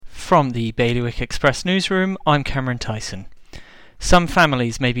From the Bailiwick Express newsroom, I'm Cameron Tyson. Some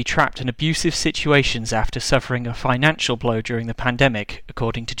families may be trapped in abusive situations after suffering a financial blow during the pandemic,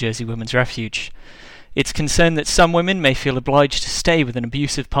 according to Jersey Women's Refuge. It's concerned that some women may feel obliged to stay with an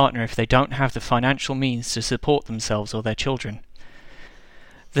abusive partner if they don't have the financial means to support themselves or their children.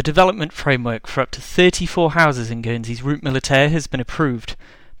 The development framework for up to 34 houses in Guernsey's Route Militaire has been approved.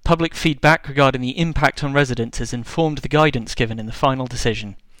 Public feedback regarding the impact on residents has informed the guidance given in the final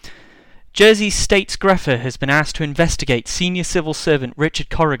decision. Jersey's State's Greffer has been asked to investigate senior civil servant Richard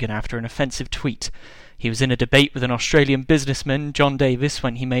Corrigan after an offensive tweet. He was in a debate with an Australian businessman, John Davis,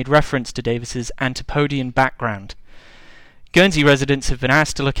 when he made reference to Davis's Antipodean background. Guernsey residents have been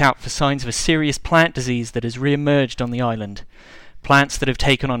asked to look out for signs of a serious plant disease that has re-emerged on the island. Plants that have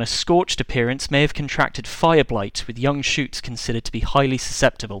taken on a scorched appearance may have contracted fire blight, with young shoots considered to be highly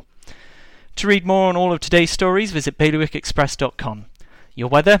susceptible. To read more on all of today's stories, visit bailiwickexpress.com. Your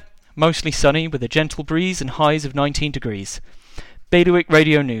weather? Mostly sunny with a gentle breeze and highs of 19 degrees. Bailiwick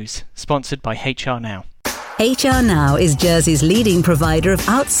Radio News, sponsored by HR Now. HR Now is Jersey's leading provider of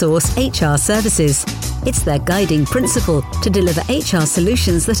outsourced HR services. It's their guiding principle to deliver HR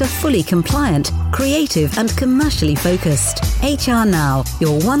solutions that are fully compliant, creative and commercially focused. HR Now,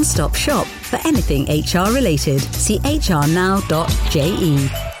 your one-stop shop for anything HR related. See hrnow.je.